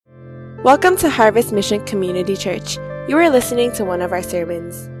Welcome to Harvest Mission Community Church. You are listening to one of our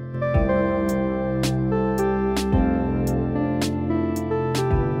sermons.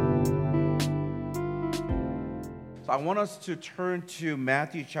 So I want us to turn to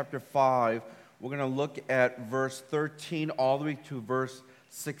Matthew chapter 5. We're going to look at verse 13 all the way to verse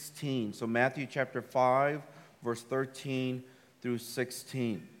 16. So Matthew chapter 5, verse 13 through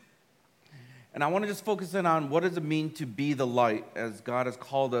 16. And I want to just focus in on what does it mean to be the light, as God has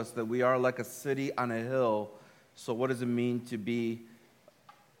called us, that we are like a city on a hill. So what does it mean to be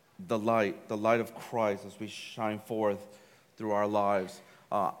the light of Christ as we shine forth through our lives?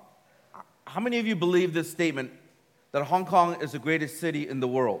 How many of you believe this statement, that Hong Kong is the greatest city in the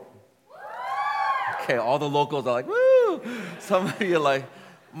world? Okay, all the locals are like, woo! Some of you are like,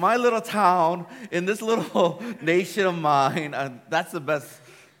 my little town in this little nation of mine, that's the best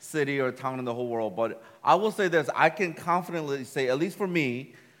city or town in the whole world. But I will say this, I can confidently say, at least for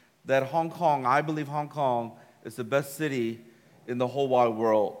me, that I believe Hong Kong is the best city in the whole wide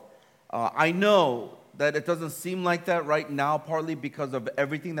world. I know that it doesn't seem like that right now, partly because of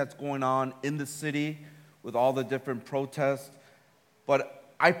everything that's going on in the city with all the different protests.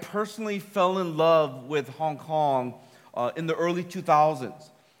 But I personally fell in love with Hong Kong in the early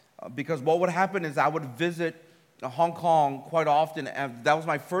 2000s because what would happen is I would visit Hong Kong quite often, and that was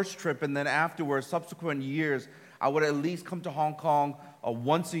my first trip, and then afterwards, subsequent years, I would at least come to Hong Kong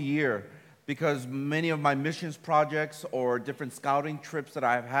once a year because many of my missions projects or different scouting trips that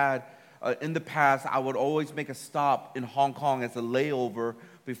I've had in the past, I would always make a stop in Hong Kong as a layover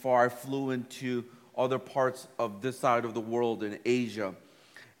before I flew into other parts of this side of the world in Asia.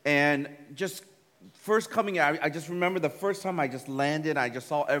 And just first coming out, I just remember the first time I just landed, I just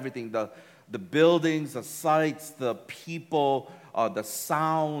saw everything, the buildings, the sights, the people, the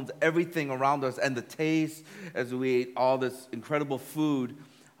sounds, everything around us, and the taste as we ate all this incredible food.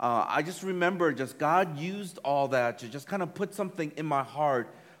 I just remember God used all that to just kind of put something in my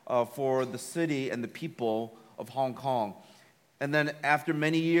heart for the city and the people of Hong Kong. And then after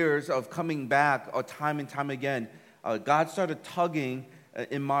many years of coming back time and time again, God started tugging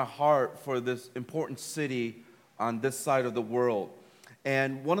in my heart for this important city on this side of the world.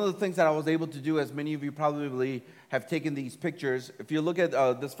 And one of the things that I was able to do, as many of you probably have taken these pictures, if you look at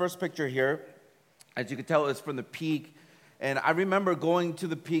this first picture here, as you can tell, it's from the peak. And I remember going to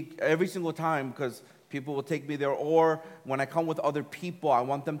the peak every single time because people will take me there. Or when I come with other people, I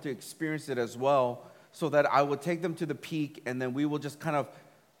want them to experience it as well, so that I would take them to the peak, and then we will just kind of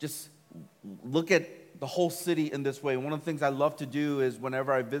just look at the whole city in this way. One of the things I love to do is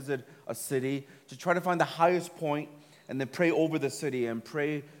whenever I visit a city, to try to find the highest point and then pray over the city and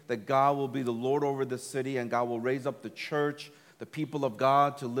pray that God will be the Lord over the city and God will raise up the church, the people of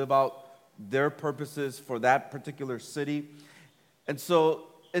God, to live out their purposes for that particular city. And so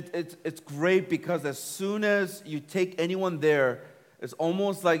it's great because as soon as you take anyone there, it's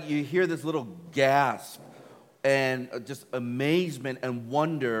almost like you hear this little gasp and just amazement and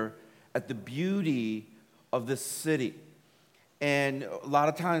wonder at the beauty of this city. And a lot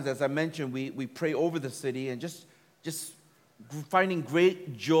of times, as I mentioned, we pray over the city and just finding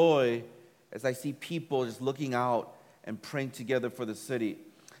great joy as I see people just looking out and praying together for the city.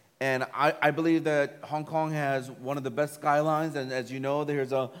 And I believe that Hong Kong has one of the best skylines. And as you know,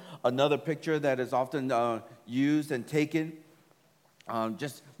 there's another picture that is often used and taken.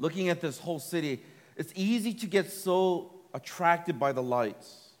 Just looking at this whole city, it's easy to get so attracted by the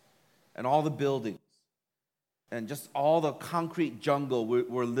lights and all the buildings and just all the concrete jungle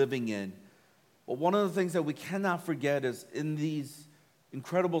we're living in. But one of the things that we cannot forget is in these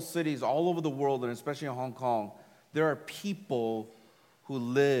incredible cities all over the world, and especially in Hong Kong, there are people who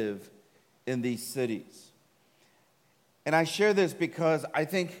live in these cities. And I share this because I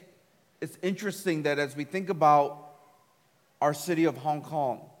think it's interesting that as we think about our city of Hong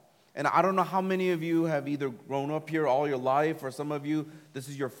Kong, and I don't know how many of you have either grown up here all your life, or some of you, this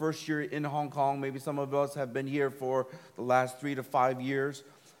is your first year in Hong Kong. Maybe some of us have been here for the last 3 to 5 years.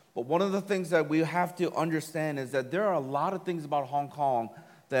 But one of the things that we have to understand is that there are a lot of things about Hong Kong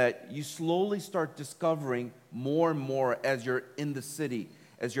that you slowly start discovering more and more as you're in the city,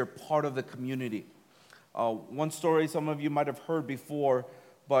 as you're part of the community. One story some of you might have heard before,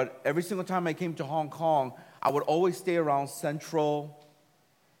 but every single time I came to Hong Kong, I would always stay around Central,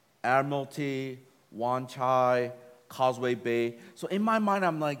 Admiralty, Wan Chai, Causeway Bay. So in my mind,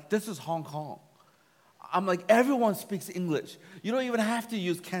 I'm like, this is Hong Kong. I'm like, everyone speaks English. You don't even have to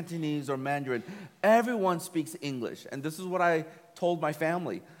use Cantonese or Mandarin. Everyone speaks English. And this is what I told my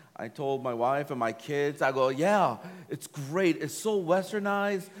family. I told my wife and my kids, I go, yeah, it's great. It's so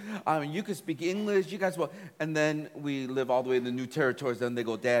westernized. You can speak English. You guys will. And then we live all the way in the new territories. Then they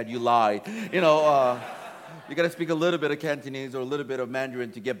go, Dad, you lied. You got to speak a little bit of Cantonese or a little bit of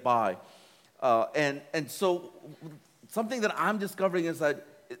Mandarin to get by. And so something that I'm discovering is that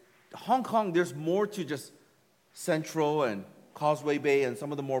Hong Kong, there's more to just Central and Causeway Bay and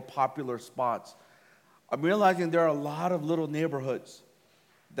some of the more popular spots. I'm realizing there are a lot of little neighborhoods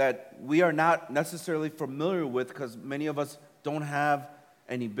that we are not necessarily familiar with because many of us don't have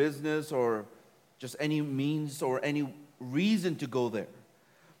any business or just any means or any reason to go there.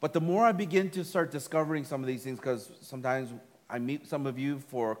 But the more I begin to start discovering some of these things, because sometimes I meet some of you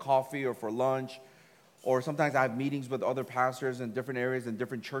for coffee or for lunch, or sometimes I have meetings with other pastors in different areas and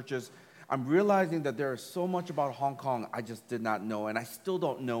different churches, I'm realizing that there is so much about Hong Kong I just did not know, and I still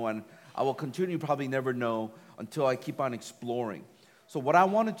don't know, and I will continue to probably never know until I keep on exploring. So what I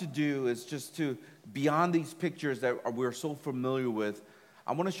wanted to do is just to, beyond these pictures that we're so familiar with,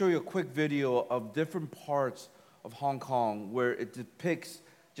 I want to show you a quick video of different parts of Hong Kong where it depicts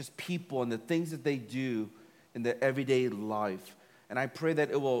just people and the things that they do in their everyday life. And I pray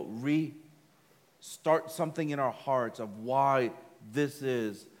that it will restart something in our hearts of why this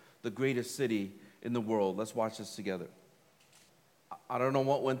is the greatest city in the world. Let's watch this together. I don't know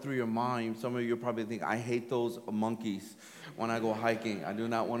what went through your mind. Some of you probably think, I hate those monkeys when I go hiking. I do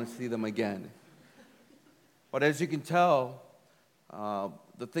not want to see them again. But as you can tell,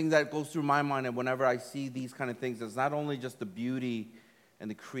 the thing that goes through my mind and whenever I see these kind of things is not only just the beauty and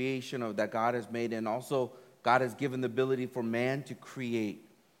the creation of that God has made, and also God has given the ability for man to create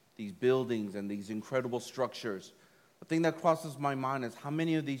these buildings and these incredible structures. The thing that crosses my mind is how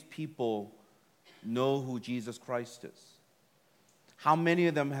many of these people know who Jesus Christ is? How many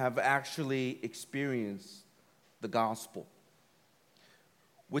of them have actually experienced the gospel?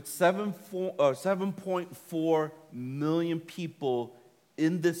 With 7.4 million people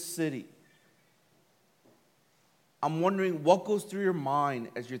in this city, I'm wondering what goes through your mind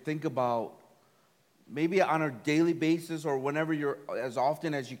as you think about, maybe on a daily basis or whenever you're, as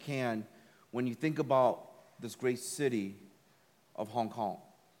often as you can, when you think about this great city of Hong Kong.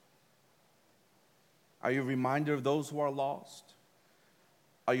 Are you reminded of those who are lost?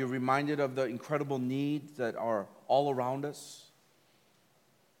 Are you reminded of the incredible needs that are all around us?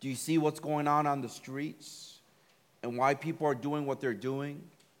 Do you see what's going on the streets and why people are doing what they're doing?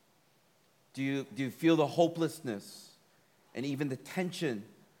 Do you feel the hopelessness and even the tension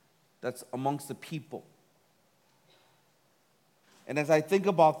that's amongst the people? And as I think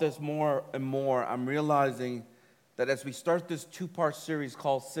about this more and more, I'm realizing that as we start this two-part series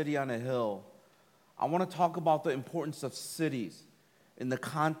called City on a Hill, I want to talk about the importance of cities in the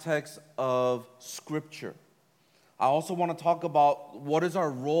context of Scripture. I also want to talk about what is our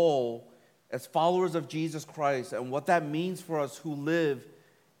role as followers of Jesus Christ and what that means for us who live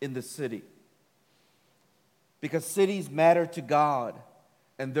in the city. Because cities matter to God,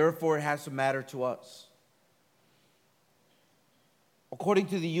 and therefore it has to matter to us. According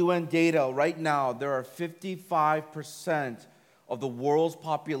to the UN data, right now, there are 55% of the world's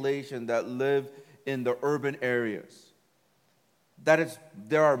population that live in the urban areas. That is,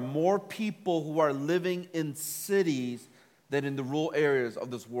 there are more people who are living in cities than in the rural areas of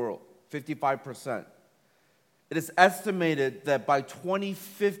this world, 55%. It is estimated that by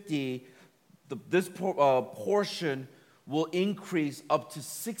 2050, this portion will increase up to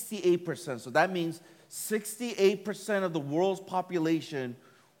 68%. So that means 68% of the world's population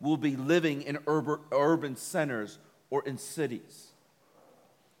will be living in urban centers or in cities.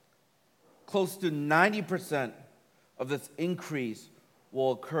 Close to 90% of this increase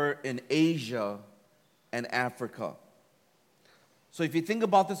will occur in Asia and Africa. So if you think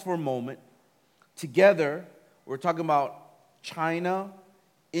about this for a moment, together, we're talking about China,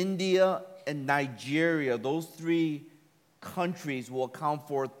 India, and Nigeria. Those three countries will account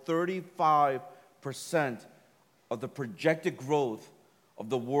for 35% of the projected growth of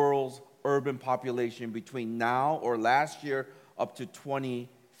the world's urban population between now or last year up to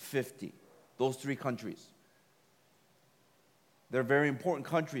 2050. Those three countries. They're very important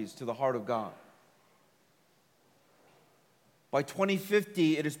countries to the heart of God. By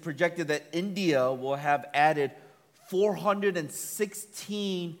 2050, it is projected that India will have added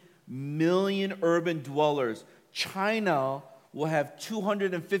 416 million urban dwellers. China will have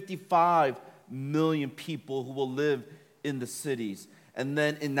 255 million people who will live in the cities. And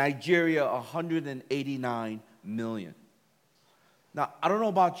then in Nigeria, 189 million. Now, I don't know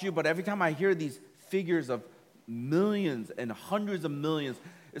about you, but every time I hear these figures of millions and hundreds of millions,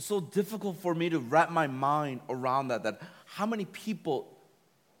 it's so difficult for me to wrap my mind around that how many people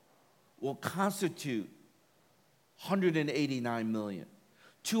will constitute 189 million,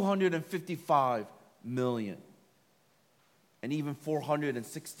 255 million, and even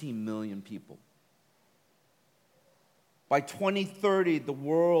 416 million people. By 2030, the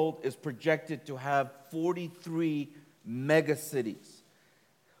world is projected to have 43 megacities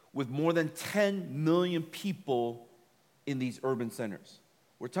with more than 10 million people in these urban centers.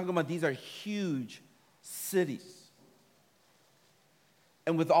 We're talking about these are huge cities.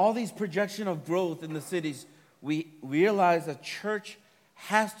 And with all these projection of growth in the cities, we realize that church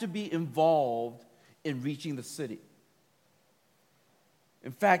has to be involved in reaching the city.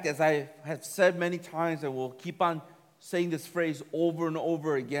 In fact, as I have said many times, and will keep on saying this phrase over and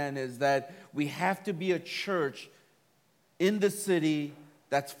over again, is that we have to be a church in the city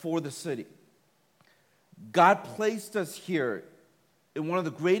that's for the city. God placed us here in one of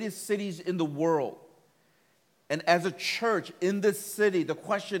the greatest cities in the world. And as a church in this city, the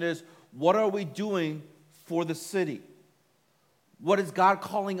question is, what are we doing for the city? What is God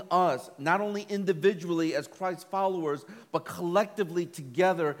calling us, not only individually as Christ followers, but collectively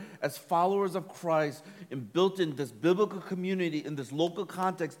together as followers of Christ and built in this biblical community, in this local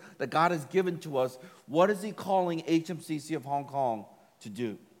context that God has given to us? What is He calling HMCC of Hong Kong to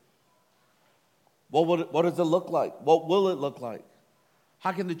do? What does it look like? What will it look like?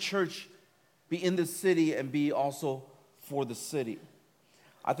 How can the church be in the city and be also for the city?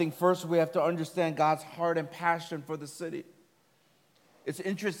 I think first we have to understand God's heart and passion for the city. It's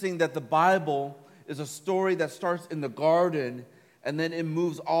interesting that the Bible is a story that starts in the garden and then it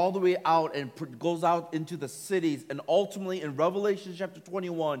moves all the way out and goes out into the cities. And ultimately in Revelation chapter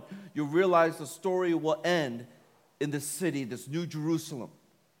 21, you realize the story will end in the city, this New Jerusalem.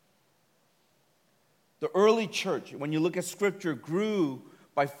 The early church, when you look at Scripture, grew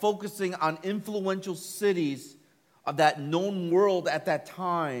by focusing on influential cities of that known world at that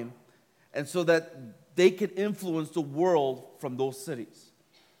time, and so that they could influence the world from those cities.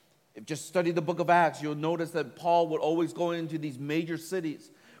 If you just study the book of Acts, you'll notice that Paul would always go into these major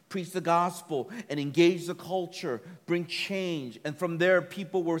cities, preach the gospel, and engage the culture, bring change. And from there,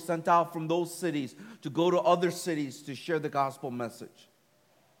 people were sent out from those cities to go to other cities to share the gospel message.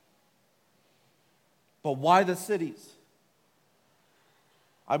 But why the cities?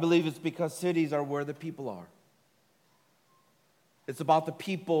 I believe it's because cities are where the people are. It's about the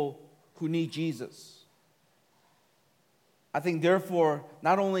people who need Jesus. I think, therefore,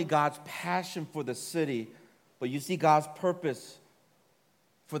 not only God's passion for the city, but you see God's purpose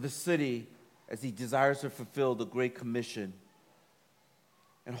for the city as He desires to fulfill the Great Commission.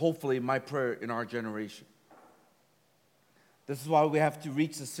 And hopefully, my prayer in our generation. This is why we have to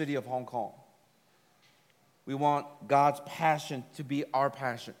reach the city of Hong Kong. We want God's passion to be our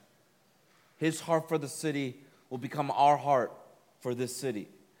passion. His heart for the city will become our heart for this city.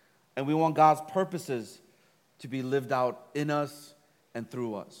 And we want God's purposes to be lived out in us and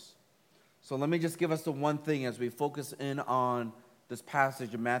through us. So let me just give us the one thing as we focus in on this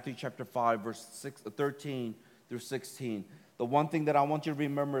passage in Matthew chapter 5, verse 13 through 16. The one thing that I want you to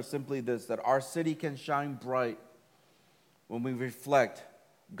remember is simply this, that our city can shine bright when we reflect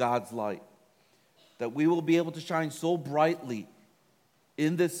God's light. That we will be able to shine so brightly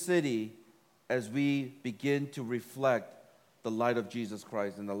in this city as we begin to reflect the light of Jesus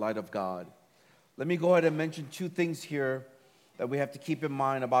Christ and the light of God. Let me go ahead and mention two things here that we have to keep in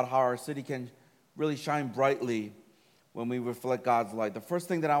mind about how our city can really shine brightly when we reflect God's light. The first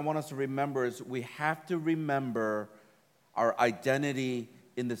thing that I want us to remember is we have to remember our identity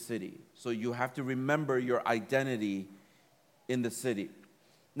in the city. So you have to remember your identity in the city.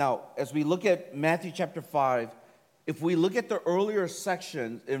 Now, as we look at Matthew chapter 5, if we look at the earlier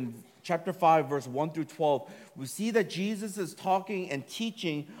sections in chapter 5, verse 1 through 12, we see that Jesus is talking and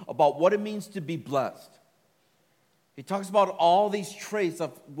teaching about what it means to be blessed. He talks about all these traits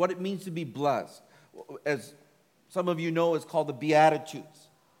of what it means to be blessed. As some of you know, it's called the Beatitudes.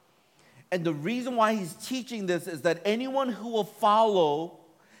 And the reason why he's teaching this is that anyone who will follow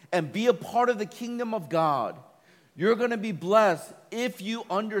and be a part of the kingdom of God, you're going to be blessed if you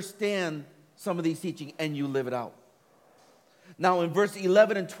understand some of these teachings and you live it out. Now, in verse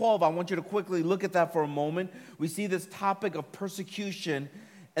 11 and 12, I want you to quickly look at that for a moment. We see this topic of persecution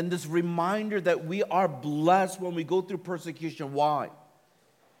and this reminder that we are blessed when we go through persecution. Why?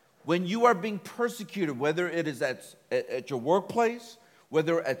 When you are being persecuted, whether it is at your workplace,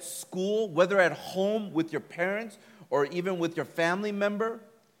 whether at school, whether at home with your parents, or even with your family member,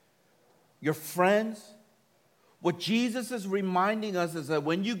 your friends, what Jesus is reminding us is that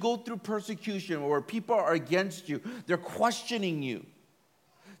when you go through persecution or people are against you, they're questioning you,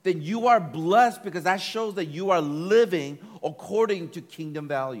 then you are blessed because that shows that you are living according to kingdom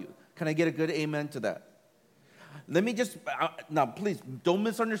value. Can I get a good amen to that? Let me just, now please, don't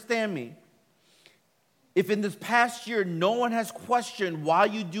misunderstand me. If in this past year no one has questioned why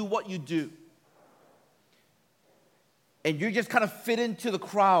you do what you do, and you just kind of fit into the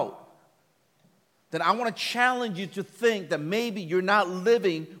crowd, then I want to challenge you to think that maybe you're not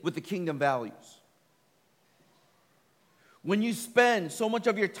living with the kingdom values. When you spend so much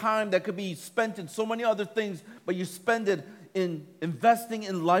of your time that could be spent in so many other things, but you spend it in investing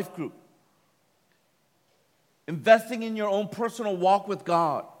in life group, investing in your own personal walk with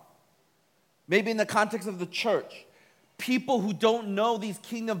God, maybe in the context of the church, people who don't know these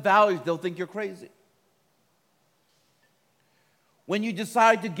kingdom values, they'll think you're crazy. When you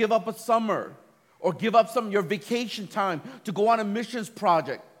decide to give up a summer or give up some of your vacation time to go on a missions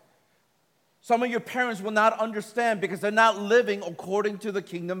project, some of your parents will not understand because they're not living according to the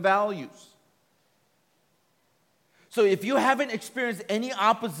kingdom values. So if you haven't experienced any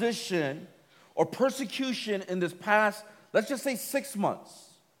opposition or persecution in this past, let's just say 6 months,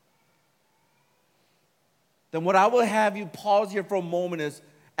 then what I will have you pause here for a moment is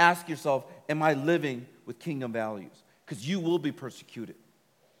ask yourself, am I living with kingdom values? Because you will be persecuted.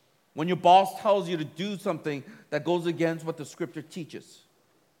 When your boss tells you to do something that goes against what the scripture teaches,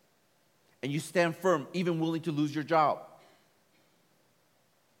 and you stand firm, even willing to lose your job.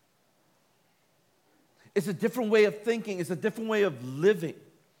 It's a different way of thinking. It's a different way of living.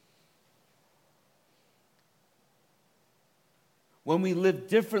 When we live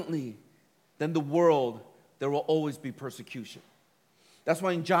differently than the world, there will always be persecution. That's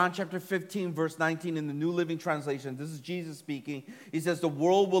why in John chapter 15, verse 19, in the New Living Translation, this is Jesus speaking. He says, the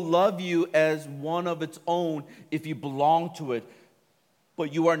world will love you as one of its own if you belong to it.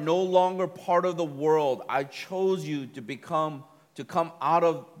 But you are no longer part of the world. I chose you to come out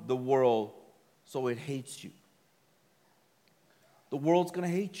of the world, so it hates you. The world's going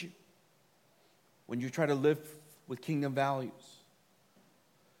to hate you when you try to live with kingdom values.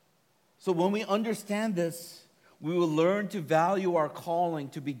 So when we understand this, we will learn to value our calling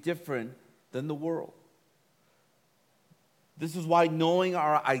to be different than the world. This is why knowing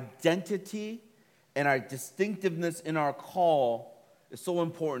our identity and our distinctiveness in our call is so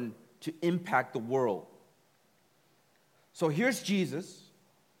important to impact the world. So here's Jesus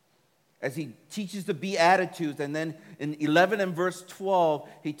as he teaches the Beatitudes, and then in 11 and verse 12,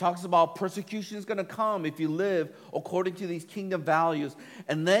 he talks about persecution is going to come if you live according to these kingdom values.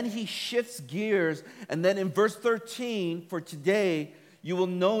 And then he shifts gears, and then in verse 13 for today, you will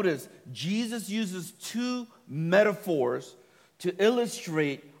notice Jesus uses two metaphors to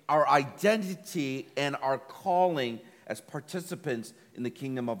illustrate our identity and our calling as participants in the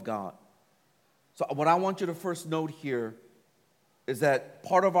kingdom of God. So what I want you to first note here is that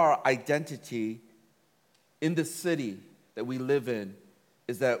part of our identity in the city that we live in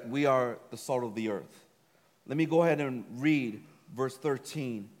is that we are the salt of the earth. Let me go ahead and read verse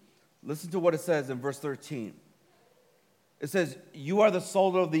 13. Listen to what it says in verse 13. It says, you are the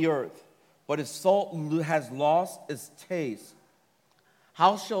salt of the earth, but its salt has lost its taste.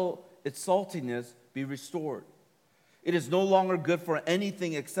 How shall its saltiness be restored? It is no longer good for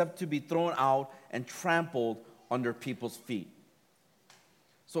anything except to be thrown out and trampled under people's feet.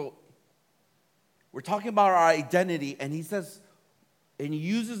 So we're talking about our identity, and he says, and he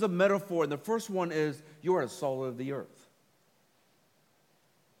uses a metaphor, and the first one is, you are the salt of the earth.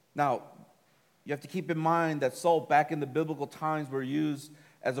 Now, you have to keep in mind that salt back in the biblical times were used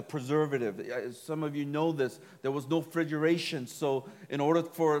as a preservative. As some of you know this, there was no refrigeration, so in order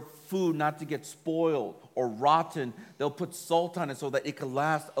for food not to get spoiled or rotten, they'll put salt on it so that it can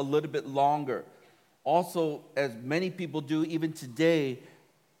last a little bit longer. Also, as many people do even today,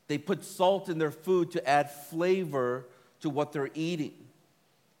 they put salt in their food to add flavor to what they're eating.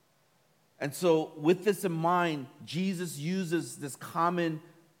 And so with this in mind, Jesus uses this common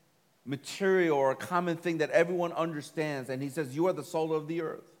material or a common thing that everyone understands, and he says, you are the salt of the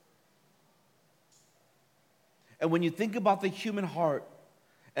earth. And when you think about the human heart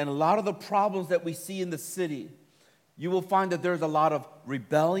and a lot of the problems that we see in the city, you will find that there's a lot of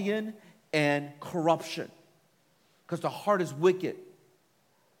rebellion and corruption because the heart is wicked.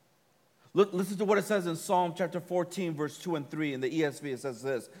 Look, listen to what it says in Psalm chapter 14, verse 2 and 3. In the ESV, it says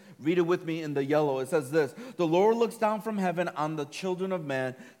this. Read it with me in the yellow. It says this. The Lord looks down from heaven on the children of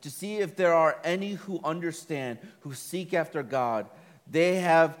man to see if there are any who understand, who seek after God. They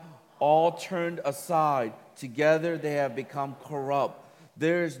have all turned aside. Together they have become corrupt.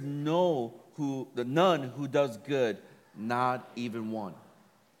 There is none who does good, not even one.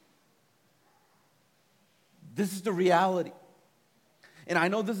 This is the reality. And I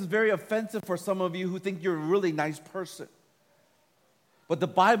know this is very offensive for some of you who think you're a really nice person. But the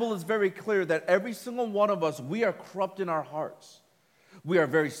Bible is very clear that every single one of us, we are corrupt in our hearts. We are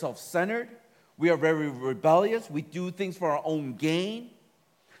very self-centered. We are very rebellious. We do things for our own gain.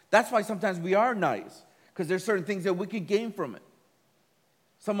 That's why sometimes we are nice, because there's certain things that we can gain from it.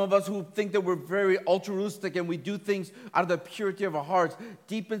 Some of us who think that we're very altruistic and we do things out of the purity of our hearts,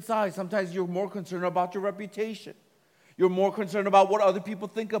 deep inside, sometimes you're more concerned about your reputation. You're more concerned about what other people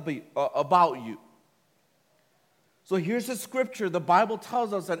think about you. So here's the scripture. The Bible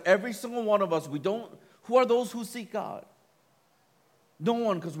tells us that every single one of us, who are those who seek God? No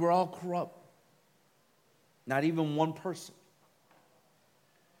one, because we're all corrupt. Not even one person.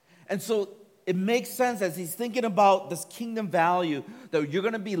 And so it makes sense as he's thinking about this kingdom value that you're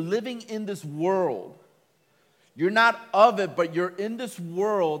going to be living in this world. You're not of it, but you're in this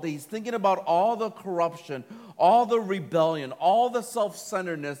world. He's thinking about all the corruption, all the rebellion, all the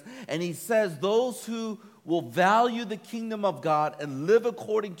self-centeredness. And he says, those who will value the kingdom of God and live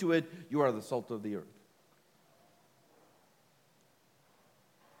according to it, you are the salt of the earth.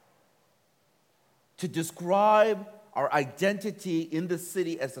 To describe our identity in the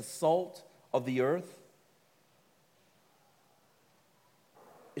city as the salt of the earth,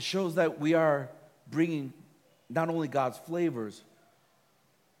 it shows that we are bringing not only God's flavors,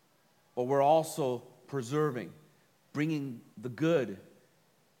 but we're also preserving, bringing the good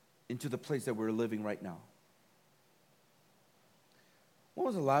into the place that we're living right now. When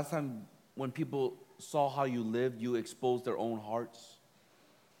was the last time when people saw how you lived, you exposed their own hearts?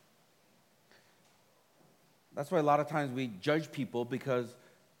 That's why a lot of times we judge people, because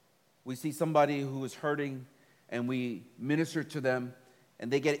we see somebody who is hurting and we minister to them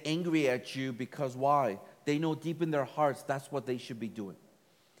and they get angry at you because why? They know deep in their hearts that's what they should be doing,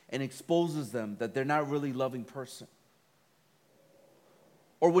 and exposes them that they're not really a loving person.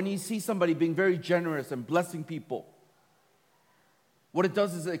 Or when you see somebody being very generous and blessing people, what it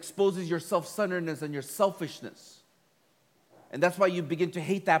does is it exposes your self-centeredness and your selfishness. And that's why you begin to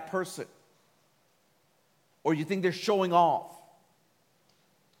hate that person. Or you think they're showing off.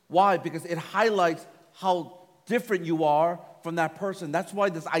 Why? Because it highlights how different you are from that person. That's why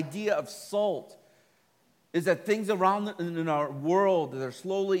this idea of salt is that things around in our world that are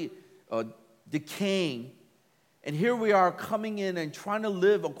slowly decaying. And here we are coming in and trying to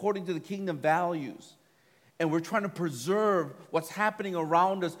live according to the kingdom values. And we're trying to preserve what's happening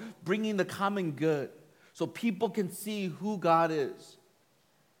around us, bringing the common good so people can see who God is.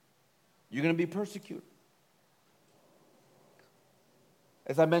 You're going to be persecuted.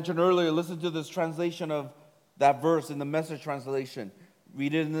 As I mentioned earlier, listen to this translation of that verse in the Message translation.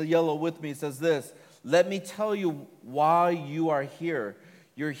 Read it in the yellow with me. It says this: let me tell you why you are here.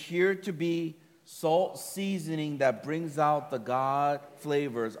 You're here to be salt seasoning that brings out the God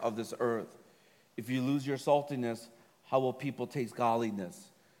flavors of this earth. If you lose your saltiness, how will people taste godliness?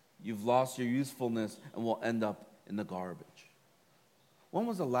 You've lost your usefulness and will end up in the garbage. When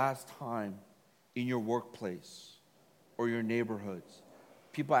was the last time in your workplace or your neighborhoods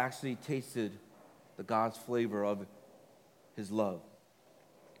people actually tasted the God's flavor of His love?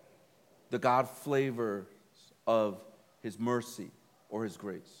 The God flavors of His mercy or His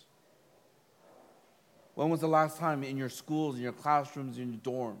grace? When was the last time in your schools, in your classrooms, in your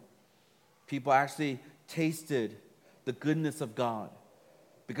dorm, people actually tasted the goodness of God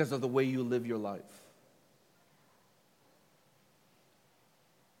because of the way you live your life?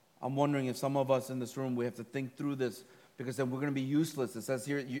 I'm wondering if some of us in this room, we have to think through this, because then we're going to be useless. It says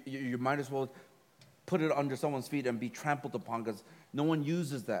here, you might as well put it under someone's feet and be trampled upon, because no one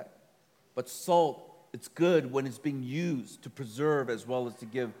uses that. But salt, it's good when it's being used to preserve as well as to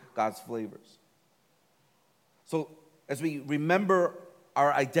give God's flavors. So as we remember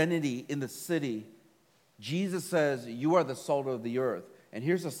our identity in the city, Jesus says, you are the salt of the earth. And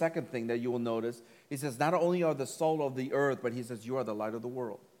here's the second thing that you will notice. He says, not only are the salt of the earth, but he says, you are the light of the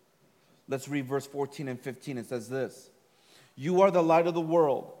world. Let's read verse 14 and 15. It says this: you are the light of the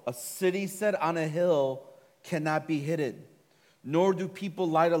world. A city set on a hill cannot be hidden. Nor do people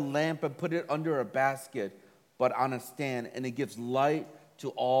light a lamp and put it under a basket, but on a stand, and it gives light to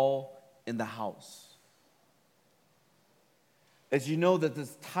all in the house. As you know, that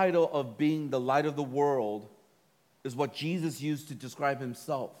this title of being the light of the world is what Jesus used to describe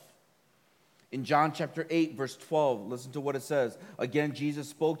himself. In John chapter 8, verse 12, listen to what it says. Again, Jesus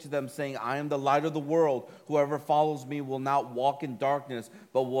spoke to them, saying, I am the light of the world. Whoever follows me will not walk in darkness,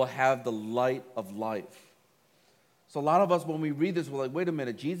 but will have the light of life. So a lot of us, when we read this, we're like, wait a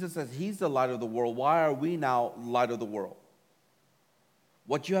minute, Jesus says he's the light of the world. Why are we now light of the world?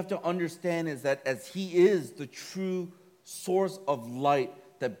 What you have to understand is that as he is the true source of light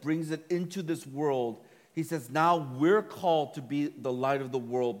that brings it into this world, He says, now we're called to be the light of the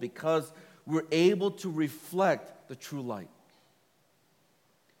world because we're able to reflect the true light.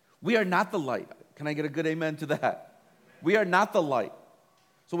 We are not the light. Can I get a good amen to that? We are not the light.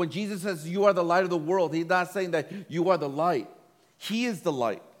 So when Jesus says you are the light of the world, he's not saying that you are the light. He is the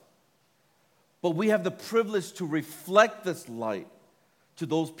light. But we have the privilege to reflect this light to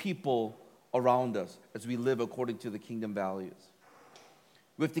those people around us as we live according to the kingdom values.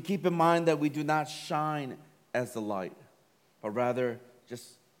 We have to keep in mind that we do not shine as the light, but rather just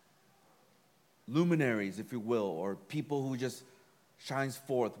luminaries, if you will, or people who just shines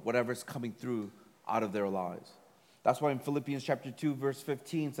forth whatever's coming through out of their lives. That's why in Philippians chapter 2, verse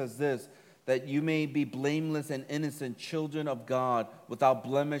 15 says this, that you may be blameless and innocent children of God, without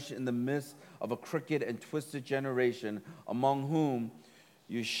blemish in the midst of a crooked and twisted generation, among whom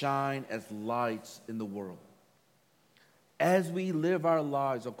you shine as lights in the world. As we live our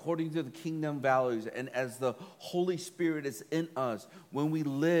lives according to the kingdom values and as the Holy Spirit is in us, when we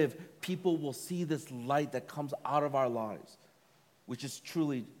live, people will see this light that comes out of our lives, which is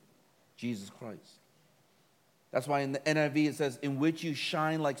truly Jesus Christ. That's why in the NIV it says, in which you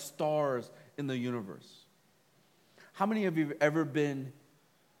shine like stars in the universe. How many of you have ever been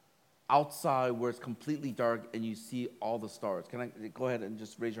outside where it's completely dark and you see all the stars? Can I go ahead and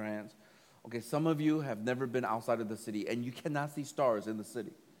just raise your hands? Okay, some of you have never been outside of the city and you cannot see stars in the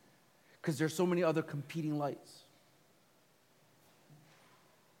city because there's so many other competing lights.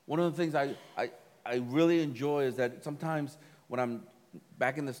 One of the things I really enjoy is that sometimes when I'm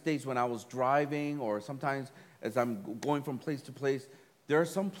back in the States, when I was driving, or sometimes as I'm going from place to place, there are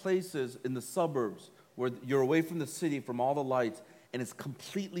some places in the suburbs where you're away from the city, from all the lights, and it's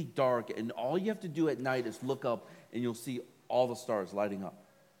completely dark, and all you have to do at night is look up and you'll see all the stars lighting up.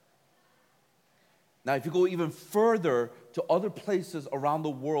 Now, if you go even further to other places around the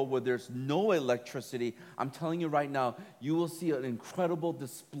world where there's no electricity, I'm telling you right now, you will see an incredible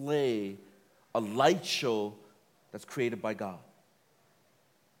display, a light show that's created by God.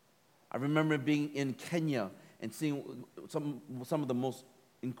 I remember being in Kenya and seeing some of the most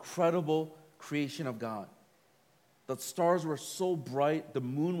incredible creation of God. The stars were so bright, the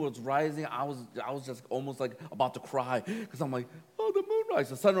moon was rising. I was just almost like about to cry because I'm like, oh, the moon rise.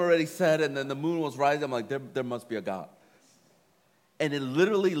 The sun already set and then the moon was rising. I'm like, there must be a God. And it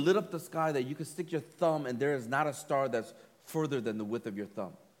literally lit up the sky that you could stick your thumb and there is not a star that's further than the width of your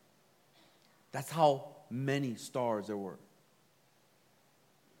thumb. That's how many stars there were.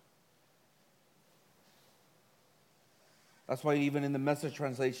 That's why even in the Message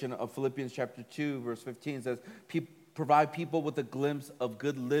translation of Philippians chapter 2, verse 15, it says, provide people with a glimpse of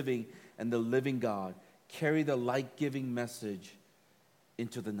good living and the living God. Carry the light-giving message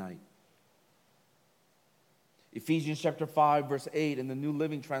into the night. Ephesians chapter 5, verse 8 in the New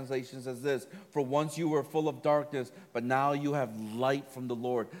Living Translation says this, for once you were full of darkness, but now you have light from the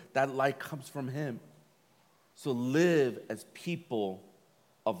Lord. That light comes from Him. So live as people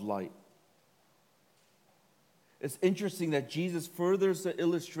of light. It's interesting that Jesus furthers the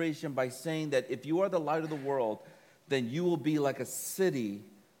illustration by saying that if you are the light of the world, then you will be like a city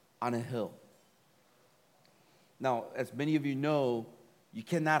on a hill. Now, as many of you know, you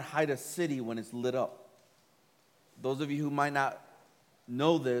cannot hide a city when it's lit up. Those of you who might not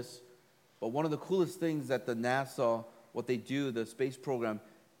know this, but one of the coolest things that the NASA, what they do, the space program,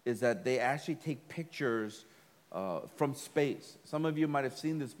 is that they actually take pictures from space. Some of you might have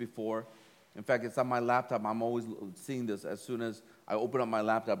seen this before. In fact, it's on my laptop. I'm always seeing this as soon as I open up my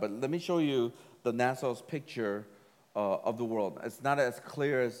laptop. But let me show you the NASA's picture of the world. It's not as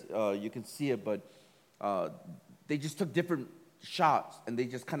clear as you can see it, but they just took different shots and they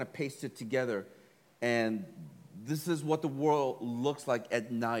just kind of pasted together. And this is what the world looks like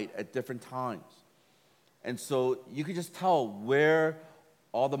at night at different times. And so you can just tell where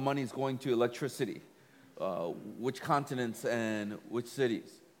all the money is going to electricity, which continents and which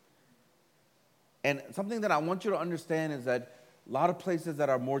cities. And something that I want you to understand is that a lot of places that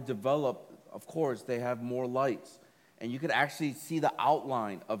are more developed, of course, they have more lights. And you could actually see the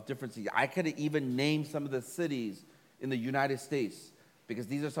outline of different cities. I could even name some of the cities in the United States because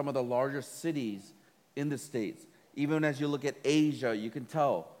these are some of the largest cities in the States. Even as you look at Asia, you can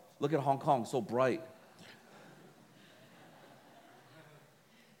tell. Look at Hong Kong, so bright.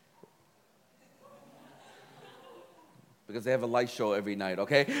 Because they have a light show every night,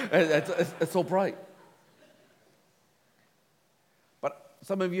 okay? It's so bright. But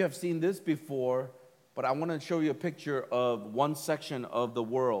some of you have seen this before, but I want to show you a picture of one section of the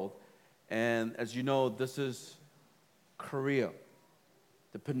world. And as you know, this is Korea,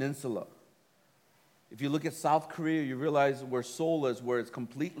 the peninsula. If you look at South Korea, you realize where Seoul is, where it's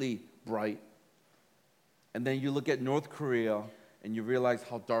completely bright. And then you look at North Korea and you realize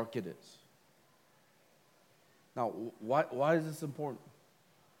how dark it is. Now, why is this important?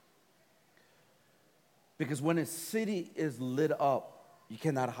 Because when a city is lit up, you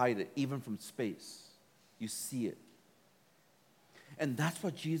cannot hide it, even from space. You see it. And that's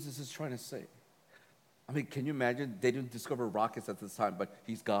what Jesus is trying to say. I mean, can you imagine? They didn't discover rockets at this time, but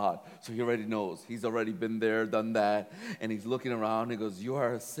he's God, so he already knows. He's already been there, done that, and he's looking around and he goes, you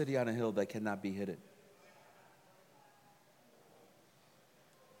are a city on a hill that cannot be hidden.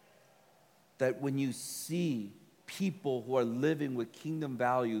 That when you see people who are living with kingdom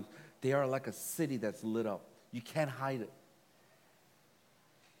values, they are like a city that's lit up. You can't hide it.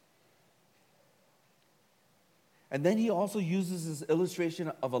 And then he also uses this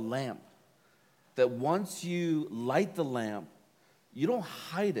illustration of a lamp. That once you light the lamp, you don't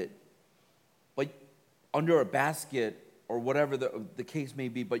hide it, but under a basket or whatever the case may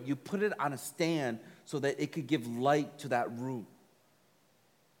be, but you put it on a stand so that it could give light to that room.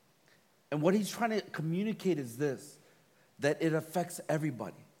 And what he's trying to communicate is this, that it affects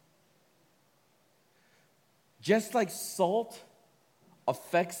everybody. Just like salt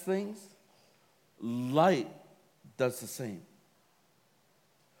affects things, light does the same.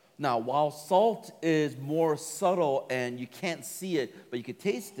 Now, while salt is more subtle and you can't see it, but you can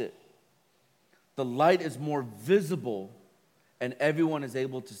taste it, the light is more visible and everyone is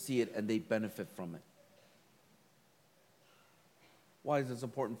able to see it and they benefit from it. Why is this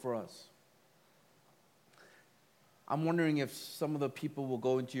important for us? I'm wondering if some of the people will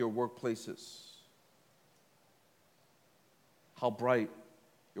go into your workplaces, how bright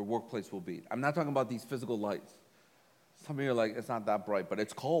your workplace will be. I'm not talking about these physical lights. Some of you are like, it's not that bright, but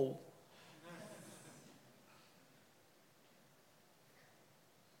it's cold.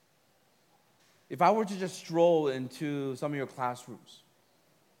 If I were to just stroll into some of your classrooms,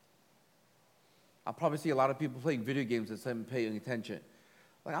 I'll probably see a lot of people playing video games instead of paying attention.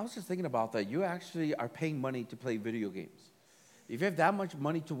 Like, I was just thinking about that. You actually are paying money to play video games. If you have that much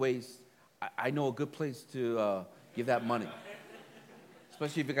money to waste, I know a good place to give that money.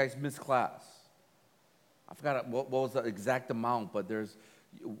 Especially if you guys miss class. I forgot what was the exact amount, but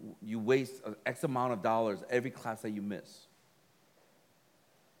you waste an X amount of dollars every class that you miss.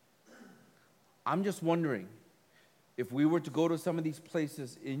 I'm just wondering, if we were to go to some of these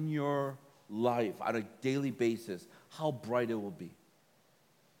places in your life on a daily basis, how bright it will be.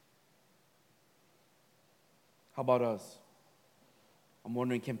 How about us? I'm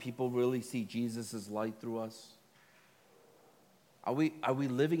wondering, can people really see Jesus' light through us? Are we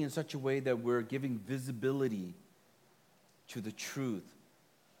living in such a way that we're giving visibility to the truth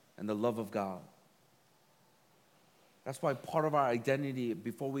and the love of God? That's why part of our identity,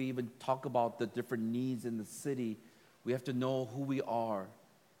 before we even talk about the different needs in the city, we have to know who we are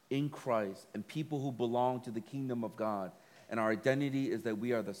in Christ and people who belong to the kingdom of God. And our identity is that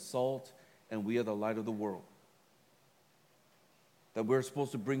we are the salt and we are the light of the world. That we're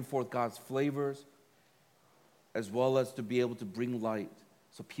supposed to bring forth God's flavors, as well as to be able to bring light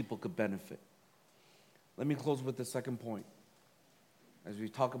so people could benefit. Let me close with the second point. As we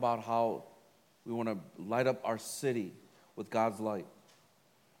talk about how we want to light up our city with God's light.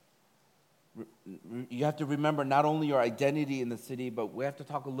 You have to remember not only your identity in the city, but we have to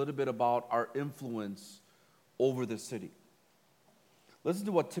talk a little bit about our influence over the city. Listen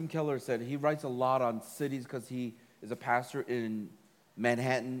to what Tim Keller said. He writes a lot on cities because he is a pastor in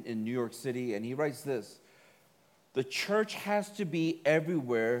Manhattan, in New York City, and he writes this: the church has to be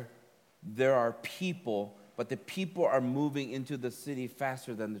everywhere there are people, but the people are moving into the city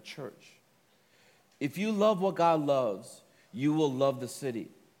faster than the church. If you love what God loves, you will love the city.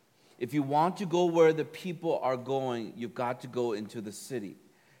 If you want to go where the people are going, you've got to go into the city.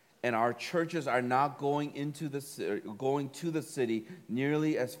 And our churches are not going to the city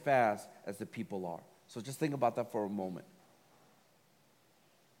nearly as fast as the people are. So just think about that for a moment.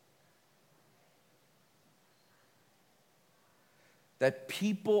 That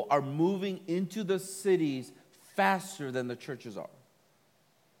people are moving into the cities faster than the churches are.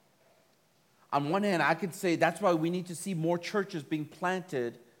 On one hand, I could say that's why we need to see more churches being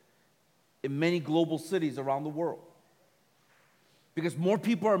planted in many global cities around the world. Because more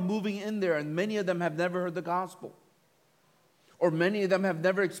people are moving in there, and many of them have never heard the gospel. Or many of them have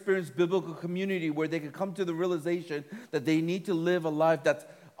never experienced biblical community where they can come to the realization that they need to live a life that's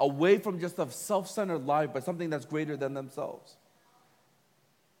away from just a self-centered life, but something that's greater than themselves.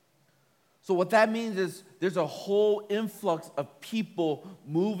 So what that means is there's a whole influx of people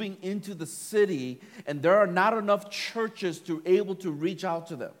moving into the city, and there are not enough churches to able to reach out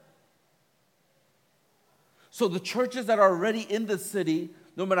to them. So the churches that are already in the city,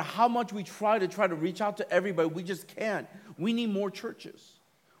 no matter how much we try to reach out to everybody, we just can't. We need more churches.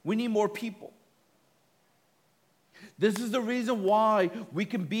 We need more people. This is the reason why we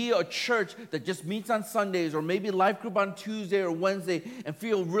can be a church that just meets on Sundays or maybe life group on Tuesday or Wednesday and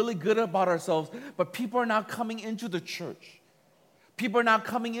feel really good about ourselves, but people are not coming into the church. People are not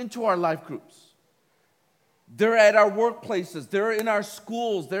coming into our life groups. They're at our workplaces. They're in our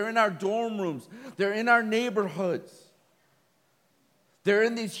schools. They're in our dorm rooms. They're in our neighborhoods. They're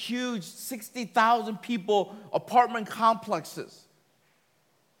in these huge 60,000 people apartment complexes.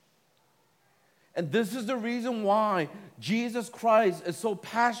 And this is the reason why Jesus Christ is so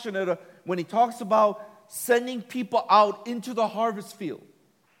passionate when he talks about sending people out into the harvest field.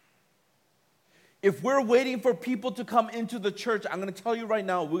 If we're waiting for people to come into the church, I'm going to tell you right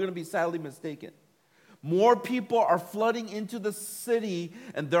now, we're going to be sadly mistaken. More people are flooding into the city,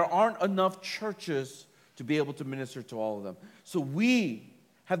 and there aren't enough churches to be able to minister to all of them. So we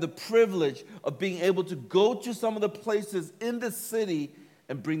have the privilege of being able to go to some of the places in the city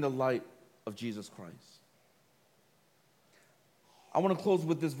and bring the light of Jesus Christ. I want to close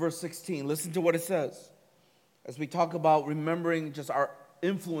with this verse 16. Listen to what it says as we talk about remembering just our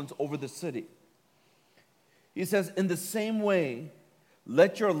influence over the city. He says, in the same way,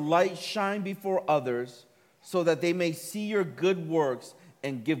 let your light shine before others so that they may see your good works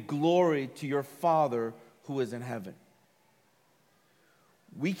and give glory to your Father who is in heaven.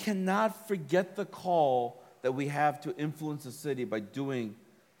 We cannot forget the call that we have to influence the city by doing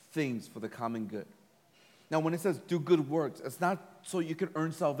things for the common good. Now, when it says do good works, it's not so you can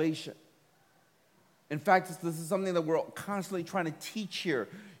earn salvation. In fact, this is something that we're constantly trying to teach here.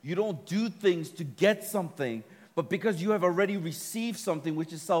 You don't do things to get something, but because you have already received something,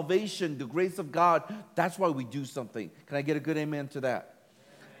 which is salvation, the grace of God, that's why we do something. Can I get a good amen to that?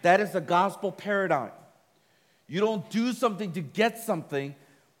 That is the gospel paradigm. You don't do something to get something,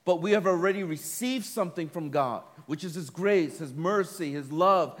 but we have already received something from God, which is His grace, His mercy, His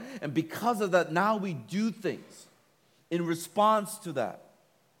love. And because of that, now we do things in response to that.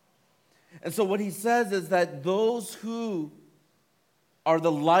 And so what he says is that those who are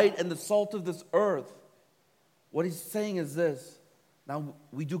the light and the salt of this earth, what he's saying is this: now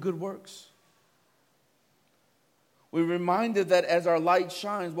we do good works. We're reminded that as our light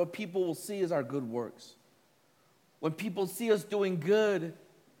shines, what people will see is our good works. When people see us doing good,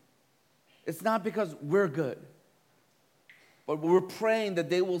 it's not because we're good, but we're praying that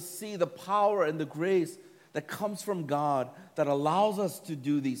they will see the power and the grace that comes from God that allows us to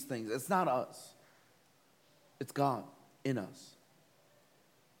do these things. It's not us. It's God in us.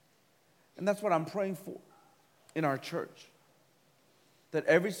 And that's what I'm praying for in our church. That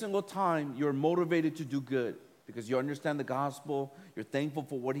every single time you're motivated to do good because you understand the gospel, you're thankful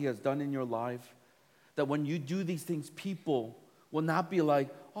for what He has done in your life, that when you do these things, people will not be like,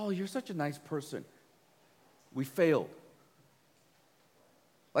 oh, you're such a nice person. We failed.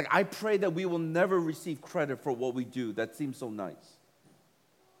 Like, I pray that we will never receive credit for what we do. That seems so nice.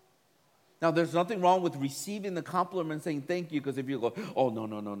 Now, there's nothing wrong with receiving the compliment and saying thank you, because if you go, oh,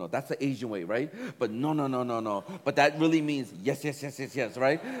 no, that's the Asian way, right? But no. But that really means yes,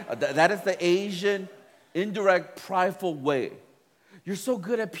 right? That is the Asian, indirect, prideful way. You're so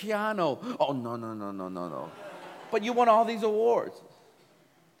good at piano. Oh, no. But you won all these awards.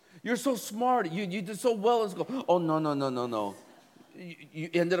 You're so smart. You did so well. Let's go, oh, no. You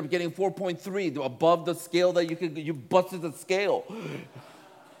ended up getting 4.3 above the scale that you busted the scale.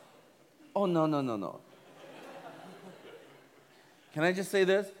 Oh, no. Can I just say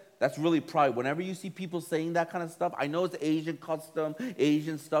this? That's really pride. Whenever you see people saying that kind of stuff, I know it's Asian custom,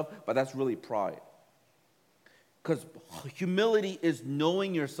 Asian stuff, but that's really pride. Because humility is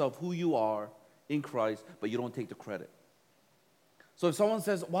knowing yourself, who you are in Christ, but you don't take the credit. So if someone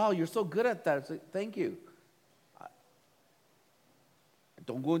says, wow, you're so good at that, I say, thank you.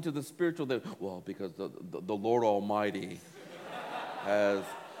 Don't go into the spiritual thing. Well, because the Lord Almighty has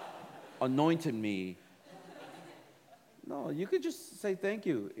anointed me. No, you could just say thank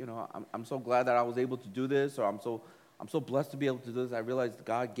you. You know, I'm so glad that I was able to do this, or I'm so blessed to be able to do this. I realized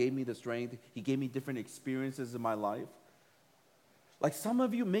God gave me the strength. He gave me different experiences in my life. Like, some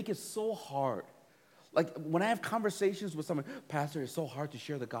of you make it so hard. Like, when I have conversations with someone, Pastor, it's so hard to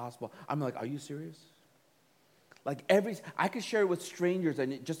share the gospel. I'm like, are you serious? Like, I could share it with strangers,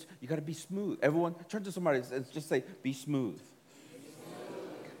 and you got to be smooth. Everyone, turn to somebody and just say, be smooth.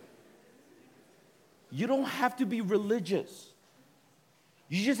 You don't have to be religious.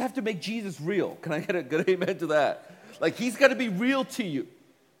 You just have to make Jesus real. Can I get a good amen to that? Like, He's got to be real to you.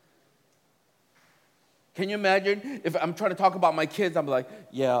 Can you imagine if I'm trying to talk about my kids, I'm like,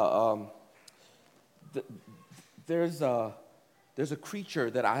 yeah, there's there's a creature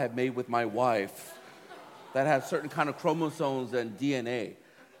that I have made with my wife that has certain kind of chromosomes and DNA.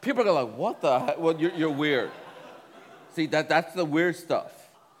 People are like, what the heck? Well, you're weird. See, that's the weird stuff.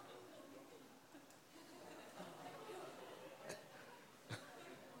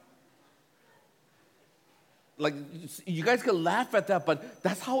 Like, you guys can laugh at that, but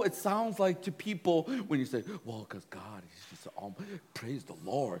that's how it sounds like to people when you say, well, because God, He's just, praise the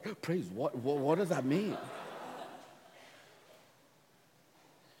Lord. Praise what? What does that mean?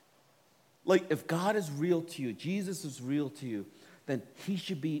 Like, if God is real to you, Jesus is real to you, then He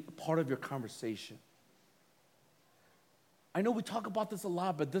should be part of your conversation. I know we talk about this a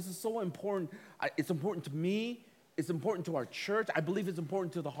lot, but this is so important. It's important to me. It's important to our church. I believe it's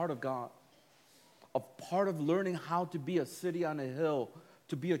important to the heart of God. A part of learning how to be a city on a hill,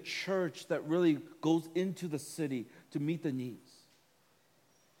 to be a church that really goes into the city to meet the needs.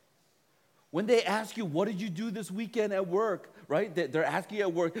 When they ask you, what did you do this weekend at work, right? They're asking you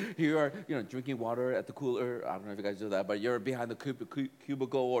at work, you are drinking water at the cooler. I don't know if you guys do that, but you're behind the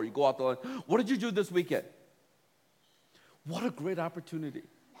cubicle or you go out the line. What did you do this weekend? What a great opportunity.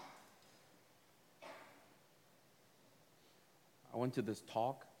 I went to this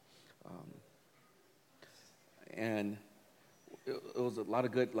talk. And it was a lot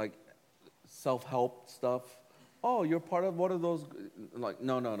of good, like, self-help stuff. Oh, you're part of one of those? Like,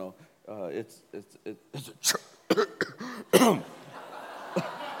 no. It's a church.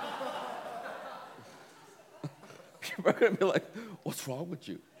 People are going to be like, what's wrong with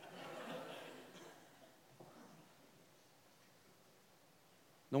you?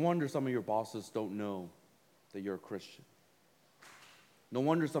 No wonder some of your bosses don't know that you're a Christian. No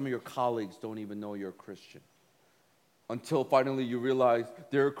wonder some of your colleagues don't even know you're a Christian. Until finally you realize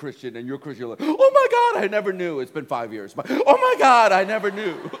they're a Christian and you're a Christian. You're like, oh my God, I never knew. It's been 5 years. Oh my God, I never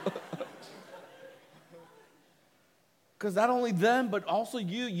knew. Because not only them, but also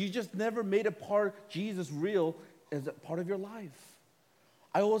you just never made a part, Jesus real, as a part of your life.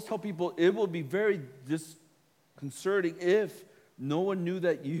 I always tell people it will be very disconcerting if no one knew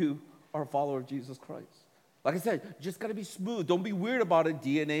that you are a follower of Jesus Christ. Like I said, you just got to be smooth. Don't be weird about it,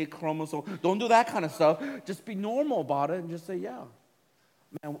 DNA, chromosome. Don't do that kind of stuff. Just be normal about it and just say, yeah.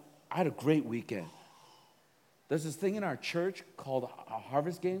 Man, I had a great weekend. There's this thing in our church called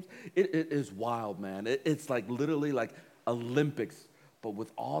Harvest Games. It is wild, man. It's like literally like Olympics, but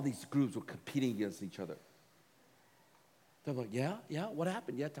with all these groups who are competing against each other. They're like, yeah, what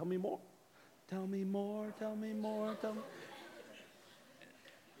happened? Yeah, tell me more. Tell me more.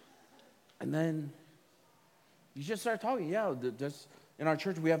 And then you just start talking. Yeah, in our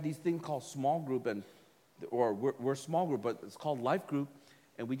church we have these things called small group, or we're small group, but it's called life group,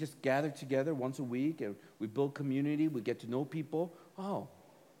 and we just gather together once a week, and we build community. We get to know people. Oh,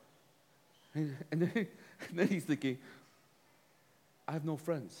 and then he's thinking, I have no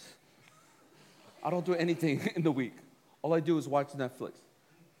friends. I don't do anything in the week. All I do is watch Netflix.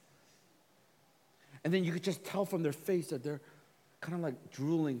 And then you could just tell from their face that they're kind of like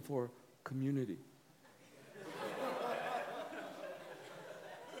drooling for community.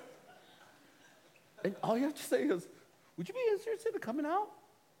 And all you have to say is, would you be interested in coming out?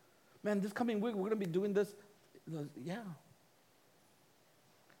 Man, this coming week, we're going to be doing this. Yeah.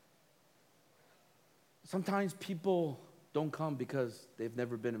 Sometimes people don't come because they've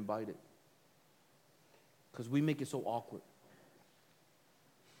never been invited. Because we make it so awkward.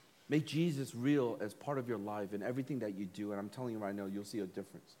 Make Jesus real as part of your life and everything that you do. And I'm telling you right now, you'll see a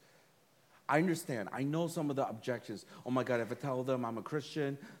difference. I understand. I know some of the objections. Oh my God, if I tell them I'm a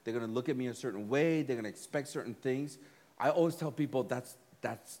Christian, they're going to look at me a certain way. They're going to expect certain things. I always tell people that's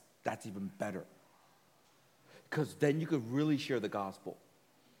even better. Because then you could really share the gospel.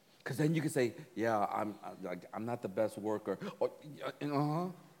 Because then you can say, yeah, I'm not the best worker.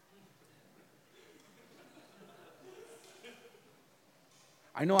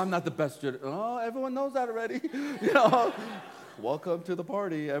 I know I'm not the best. Oh, everyone knows that already. Welcome to the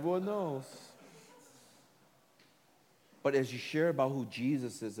party. Everyone knows. But as you share about who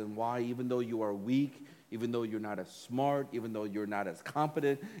Jesus is and why, even though you are weak, even though you're not as smart, even though you're not as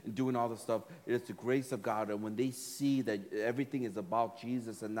competent in doing all this stuff, it's the grace of God. And when they see that everything is about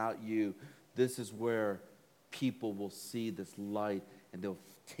Jesus and not you, this is where people will see this light and they'll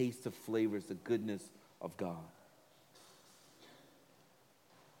taste the flavors, the goodness of God.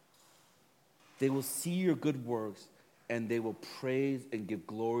 They will see your good works and they will praise and give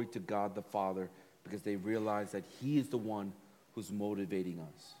glory to God the Father because they realize that He is the one who's motivating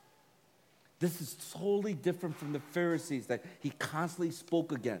us. This is totally different from the Pharisees that He constantly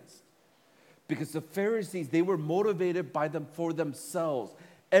spoke against. Because the Pharisees, they were motivated by them for themselves.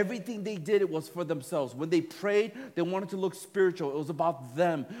 Everything they did, it was for themselves. When they prayed, they wanted to look spiritual. It was about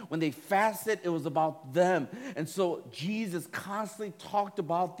them. When they fasted, it was about them. And so Jesus constantly talked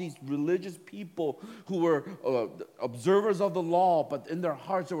about these religious people who were observers of the law, but in their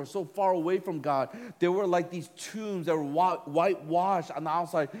hearts, they were so far away from God. They were like these tombs that were whitewashed on the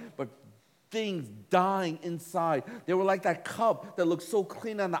outside, but things dying inside. They were like that cup that looked so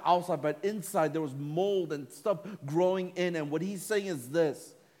clean on the outside, but inside there was mold and stuff growing in. And what he's saying is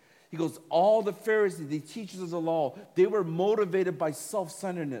this. He goes, all the Pharisees, the teachers of the law, they were motivated by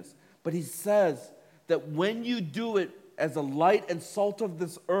self-centeredness. But he says that when you do it as a light and salt of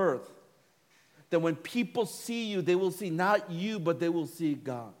this earth, that when people see you, they will see not you, but they will see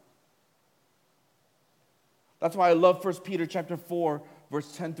God. That's why I love 1 Peter chapter 4,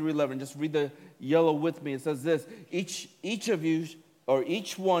 verse 10 through 11. Just read the yellow with me. It says this, each of you, or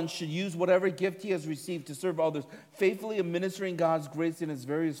each one should use whatever gift he has received to serve others, faithfully administering God's grace in its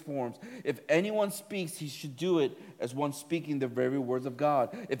various forms. If anyone speaks, he should do it as one speaking the very words of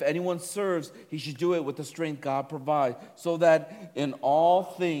God. If anyone serves, he should do it with the strength God provides, so that in all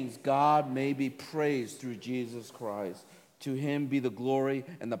things God may be praised through Jesus Christ. To him be the glory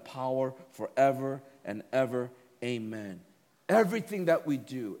and the power forever and ever. Amen. Everything that we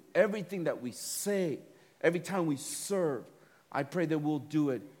do, everything that we say, every time we serve, I pray that we'll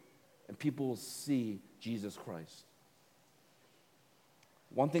do it and people will see Jesus Christ.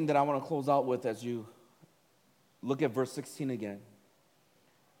 One thing that I want to close out with as you look at verse 16 again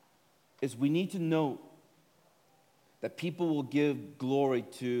is we need to note that people will give glory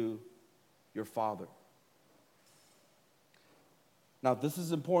to your Father. Now, this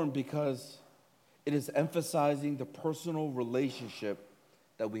is important because it is emphasizing the personal relationship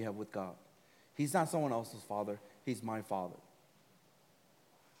that we have with God. He's not someone else's father. He's my Father.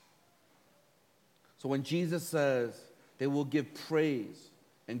 So when Jesus says they will give praise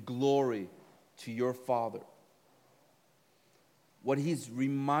and glory to your Father, what he's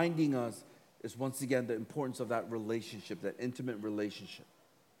reminding us is once again the importance of that relationship, that intimate relationship.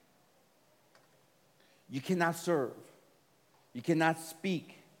 You cannot serve. You cannot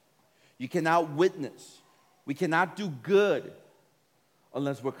speak. You cannot witness. We cannot do good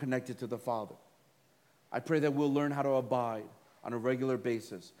unless we're connected to the Father. I pray that we'll learn how to abide on a regular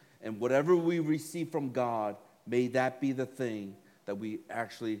basis. And whatever we receive from God, may that be the thing that we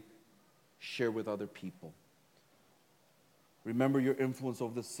actually share with other people. Remember your influence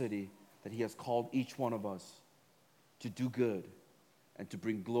over the city, that he has called each one of us to do good and to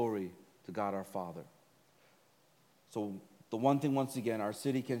bring glory to God our Father. So the one thing, once again, our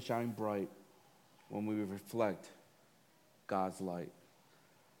city can shine bright when we reflect God's light.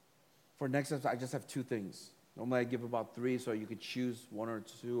 For next step, I just have two things. Normally I give about three, so you could choose one or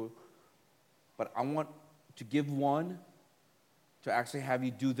two. But I want to give one to actually have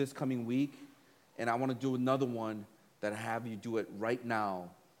you do this coming week. And I want to do another one that have you do it right now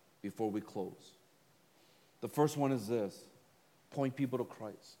before we close. The first one is this: point people to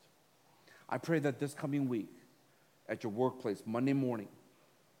Christ. I pray that this coming week, at your workplace, Monday morning,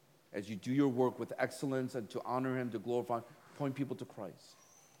 as you do your work with excellence and to honor him, to glorify him, point people to Christ.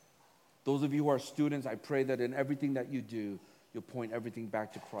 Those of you who are students, I pray that in everything that you do, you'll point everything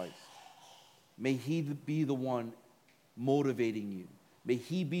back to Christ. May he be the one motivating you. May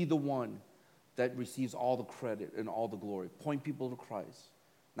he be the one that receives all the credit and all the glory. Point people to Christ,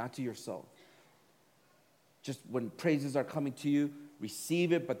 not to yourself. Just when praises are coming to you,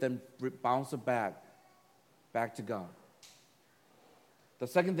 receive it, but then bounce it back to God. The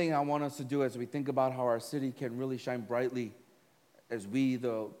second thing I want us to do as we think about how our city can really shine brightly as we,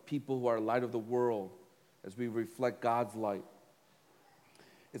 the people who are light of the world, as we reflect God's light,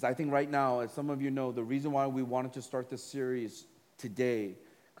 is I think right now, as some of you know, the reason why we wanted to start this series today,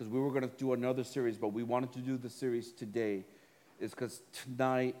 because we were going to do another series, but we wanted to do the series today, is because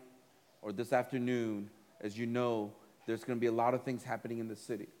tonight or this afternoon, as you know, there's going to be a lot of things happening in the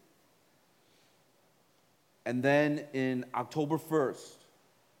city. And then in October 1st,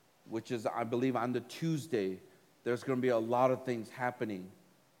 which is, I believe, on the Tuesday, there's going to be a lot of things happening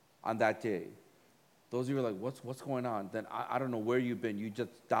on that day. Those of you are like, what's going on? Then I don't know where you've been. You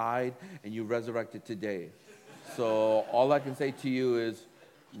just died and you resurrected today. So all I can say to you is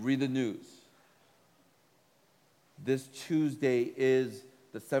read the news. This Tuesday is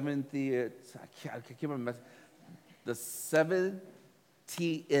the 70th, I can't remember, the 70th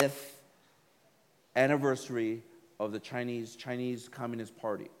anniversary of the Chinese Communist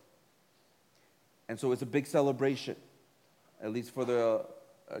Party. And so it's a big celebration, at least for the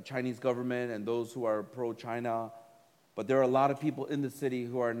Chinese government and those who are pro-China. But there are a lot of people in the city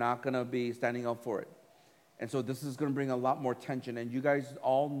who are not going to be standing up for it. And so this is going to bring a lot more tension. And you guys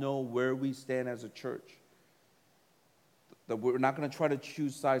all know where we stand as a church. That we're not going to try to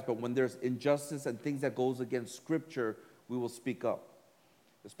choose sides, but when there's injustice and things that goes against Scripture, we will speak up.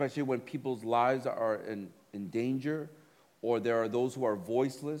 Especially when people's lives are in danger, or there are those who are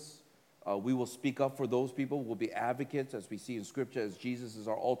voiceless. We will speak up for those people. We'll be advocates, as we see in Scripture, as Jesus is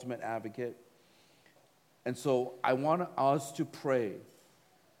our ultimate advocate. And so I want us to pray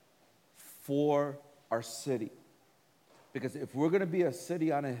for our city. Because if we're going to be a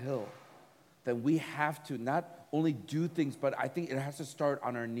city on a hill, then we have to not only do things, but I think it has to start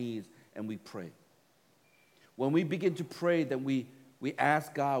on our knees and we pray. When we begin to pray, then we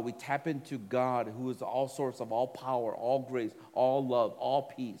ask God, we tap into God, who is all source of all power, all grace, all love, all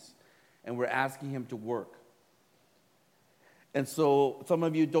peace. And we're asking him to work. And so some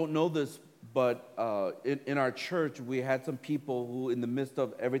of you don't know this, but in our church, we had some people who, in the midst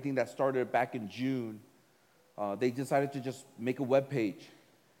of everything that started back in June, they decided to just make a web page.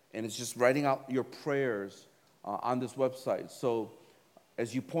 And it's just writing out your prayers on this website. So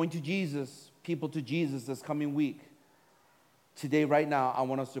as you point to Jesus, people to Jesus this coming week, today, right now, I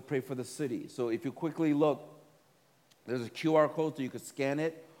want us to pray for the city. So if you quickly look, there's a QR code so you can scan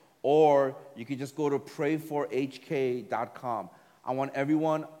it, or you can just go to prayforhk.com. I want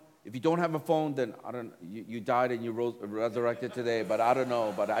everyone, if you don't have a phone, then you died and you resurrected today, but I don't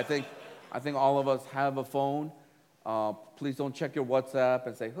know. But I think all of us have a phone. Please don't check your WhatsApp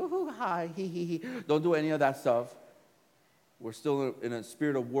and say, hoo-hoo, hi, hee. Don't do any of that stuff. We're still in a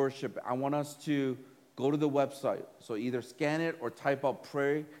spirit of worship. I want us to go to the website. So either scan it or type up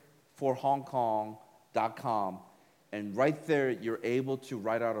prayforhongkong.com. And right there, you're able to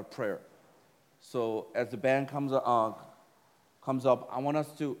write out a prayer. So as the band comes up, I want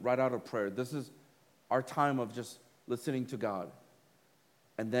us to write out a prayer. This is our time of just listening to God.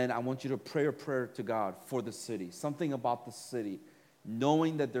 And then I want you to pray a prayer to God for the city, something about the city,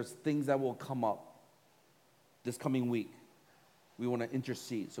 knowing that there's things that will come up this coming week. We want to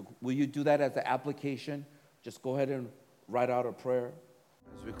intercede. So will you do that as an application? Just go ahead and write out a prayer.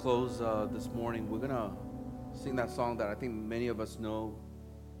 As we close this morning, we're going to sing that song that I think many of us know,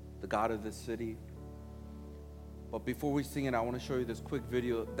 The God of this City. But before we sing it, I want to show you this quick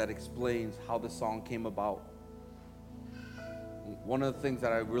video that explains how the song came about. One of the things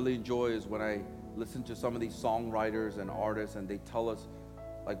that I really enjoy is when I listen to some of these songwriters and artists and they tell us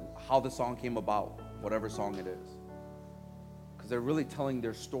like how the song came about, whatever song it is. Because they're really telling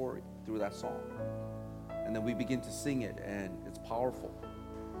their story through that song. And then we begin to sing it and it's powerful.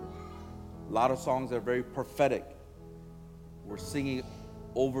 A lot of songs are very prophetic. We're singing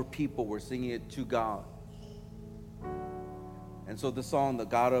over people. We're singing it to God. And so the song, The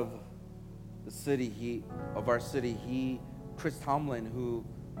God of the City, of our city, Chris Tomlin, who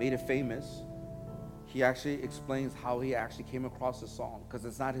made it famous, he actually explains how he actually came across the song, because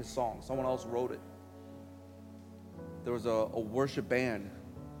it's not his song. Someone else wrote it. There was a worship band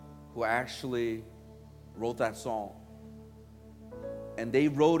who actually wrote that song. And they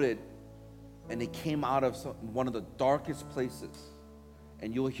wrote it, and it came out of one of the darkest places.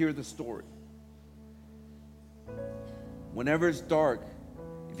 And you'll hear the story. Whenever it's dark,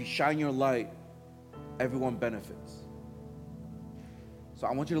 if you shine your light, everyone benefits. So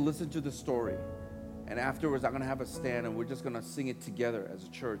I want you to listen to the story. And afterwards, I'm going to have a stand, and we're just going to sing it together as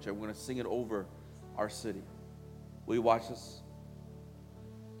a church. And we're going to sing it over our city. Will you watch this?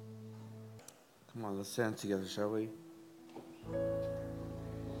 Come on, let's stand together, shall we?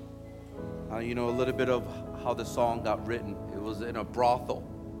 You know a little bit of how the song got written. It was in a brothel.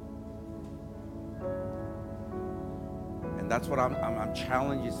 And that's what I'm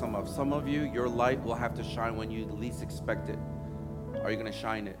challenging some of. Some of you, your light will have to shine when you least expect it. Are you going to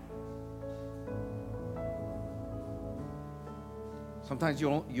shine it? Sometimes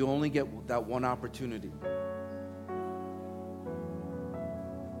you only get that one opportunity.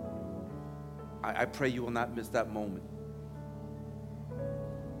 I pray you will not miss that moment.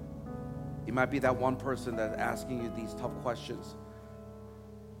 It might be that one person that's asking you these tough questions.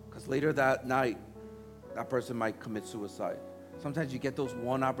 Because later that night, that person might commit suicide. Sometimes you get those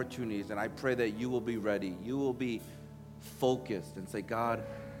one opportunities, and I pray that you will be ready. You will be focused and say, God,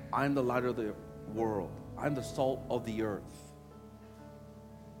 I'm the light of the world. I'm the salt of the earth.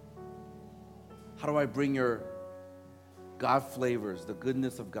 How do I bring your God flavors, the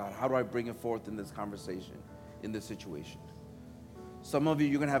goodness of God? How do I bring it forth in this conversation, in this situation? Some of you,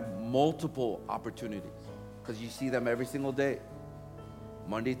 you're going to have multiple opportunities because you see them every single day,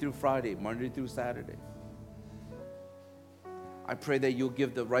 Monday through Friday, Monday through Saturday. I pray that you'll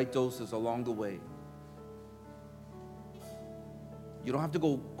give the right doses along the way. You don't have to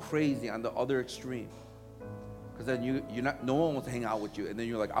go crazy on the other extreme. Because then no one wants to hang out with you. And then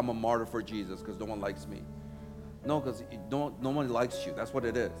you're like, I'm a martyr for Jesus because no one likes me. No, because no one likes you. That's what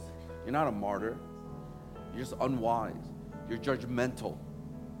it is. You're not a martyr. You're just unwise. You're judgmental.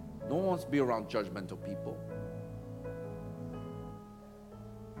 No one wants to be around judgmental people.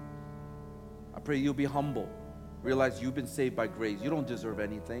 I pray you'll be humble. Realize you've been saved by grace. You don't deserve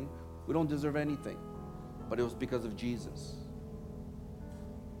anything. We don't deserve anything. But it was because of Jesus.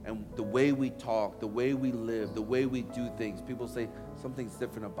 And the way we talk, the way we live, the way we do things, people say something's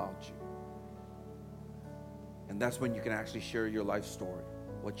different about you. And that's when you can actually share your life story,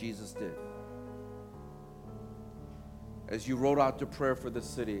 what Jesus did. As you wrote out the prayer for the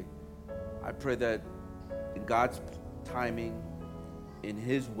city, I pray that in God's timing, in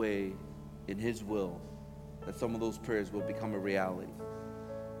His way, in His will, that some of those prayers will become a reality.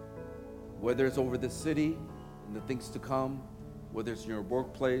 Whether it's over the city and the things to come, whether it's in your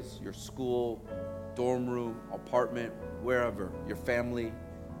workplace, your school, dorm room, apartment, wherever, your family,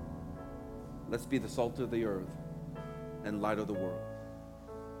 let's be the salt of the earth and light of the world.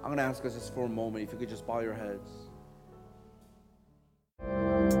 I'm going to ask us just for a moment, if you could just bow your heads.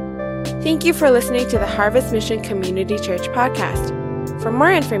 Thank you for listening to the Harvest Mission Community Church podcast. For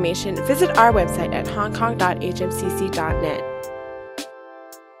more information, visit our website at hongkong.hmcc.net.